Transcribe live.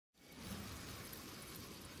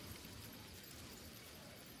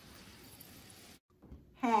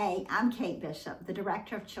Hey, I'm Kate Bishop, the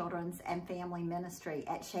Director of Children's and Family Ministry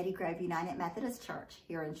at Shady Grove United Methodist Church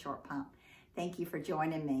here in Short Pump. Thank you for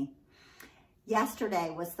joining me.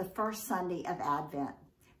 Yesterday was the first Sunday of Advent,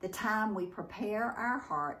 the time we prepare our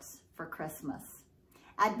hearts for Christmas.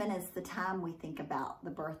 Advent is the time we think about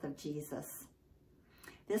the birth of Jesus.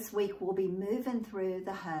 This week we'll be moving through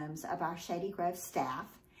the homes of our Shady Grove staff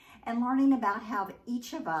and learning about how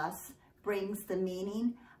each of us brings the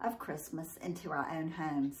meaning of Christmas into our own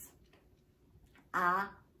homes. I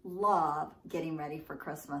love getting ready for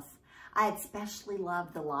Christmas. I especially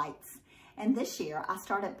love the lights. And this year I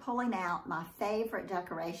started pulling out my favorite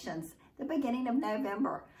decorations the beginning of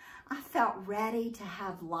November. I felt ready to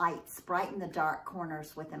have lights brighten the dark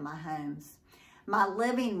corners within my homes. My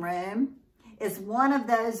living room is one of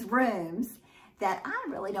those rooms that I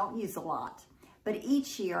really don't use a lot. But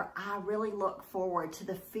each year I really look forward to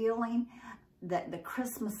the feeling that the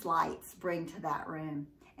Christmas lights bring to that room.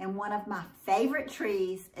 And one of my favorite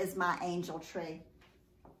trees is my angel tree.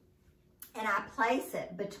 And I place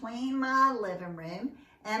it between my living room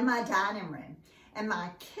and my dining room. And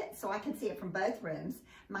so I can see it from both rooms.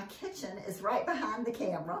 My kitchen is right behind the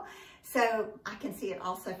camera, so I can see it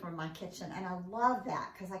also from my kitchen. And I love that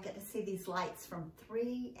because I get to see these lights from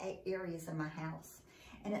 3 areas in my house.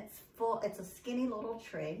 And it's a skinny little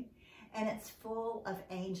tree, and it's full of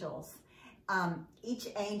angels. Each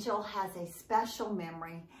angel has a special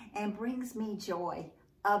memory and brings me joy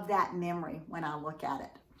of that memory when I look at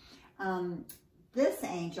it. This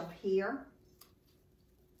angel here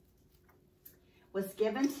was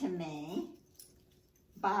given to me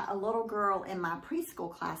by a little girl in my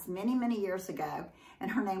preschool class many, many years ago,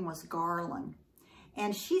 and her name was Garland.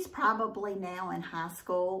 And she's probably now in high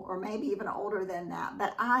school or maybe even older than that,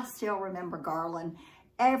 but I still remember Garland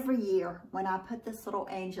every year when I put this little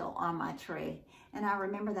angel on my tree. And I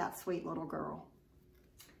remember that sweet little girl.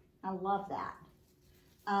 I love that.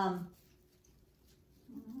 There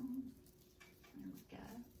we go.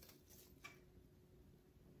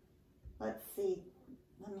 Let's see.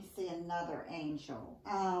 Let me see another angel.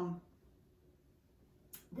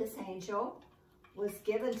 This angel was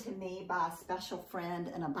given to me by a special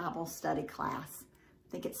friend in a Bible study class.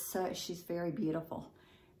 I think she's very beautiful.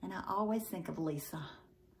 And I always think of Lisa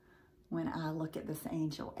when I look at this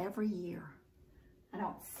angel every year. I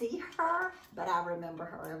don't see her, but I remember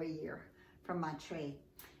her every year from my tree.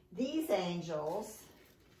 These angels,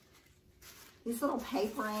 these little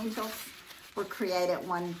paper angels, were created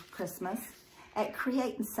one Christmas at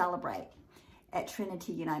Create and Celebrate at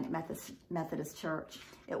Trinity United Methodist Church.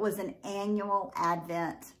 It was an annual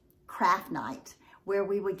Advent craft night where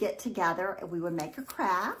we would get together and we would make a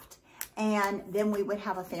craft, and then we would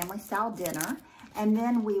have a family-style dinner, and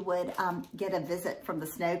then we would get a visit from the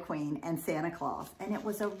Snow Queen and Santa Claus. And it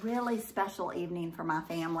was a really special evening for my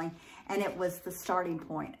family, and it was the starting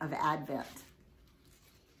point of Advent.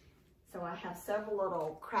 So I have several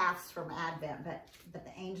little crafts from Advent, but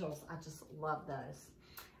the angels, I just love those.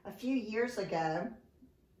 A few years ago,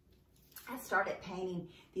 I started painting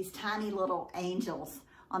these tiny little angels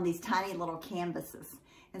on these tiny little canvases.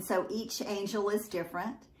 And so each angel is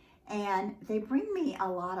different, and they bring me a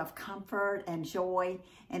lot of comfort and joy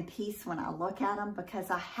and peace when I look at them, because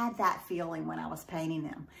I had that feeling when I was painting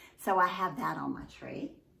them. So I have that on my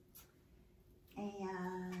tree.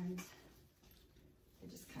 And they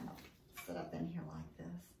just kind of sit up in here like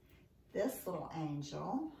this. This little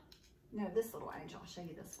angel, I'll show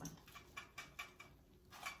you this one.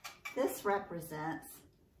 This represents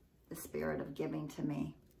the spirit of giving to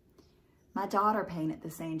me. My daughter painted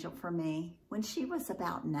this angel for me when she was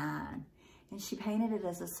about 9, and she painted it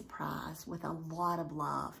as a surprise with a lot of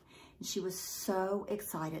love. And she was so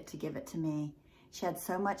excited to give it to me. She had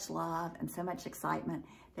so much love and so much excitement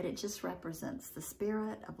that it just represents the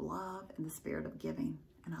spirit of love and the spirit of giving.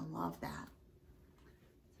 And I love that.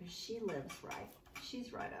 So she lives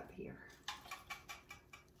she's right up here.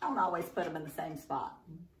 I don't always put them in the same spot.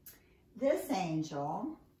 This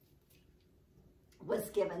angel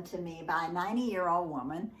was given to me by a 90-year-old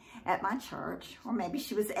woman at my church, or maybe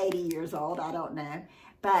she was 80 years old, I don't know.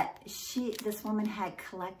 But this woman had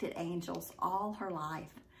collected angels all her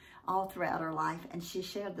life, all throughout her life, and she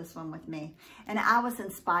shared this one with me. And I was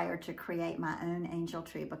inspired to create my own angel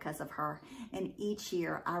tree because of her. And each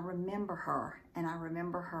year I remember her, and I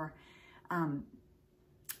remember her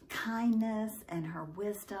kindness and her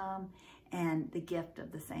wisdom and the gift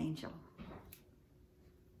of this angel.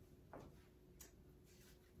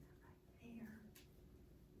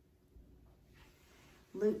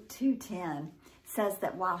 Luke 2:10 says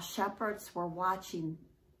that while shepherds were watching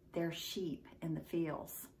their sheep in the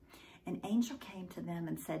fields, an angel came to them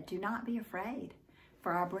and said, "Do not be afraid,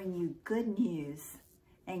 for I bring you good news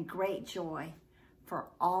and great joy for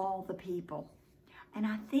all the people. And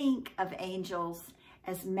I think of angels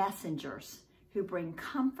as messengers who bring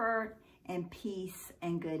comfort and peace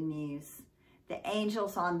and good news. The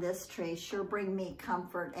angels on this tree sure bring me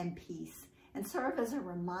comfort and peace and serve as a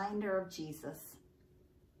reminder of Jesus.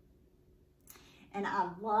 And I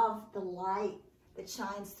love the light that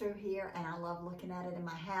shines through here, and I love looking at it in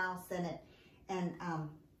my house, and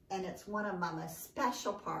it's one of my most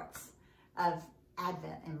special parts of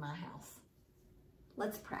Advent in my house.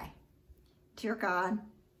 Let's pray. Dear God,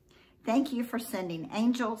 thank you for sending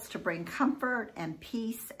angels to bring comfort and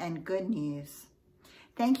peace and good news.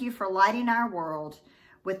 Thank you for lighting our world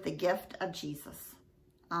with the gift of Jesus.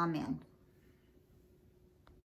 Amen.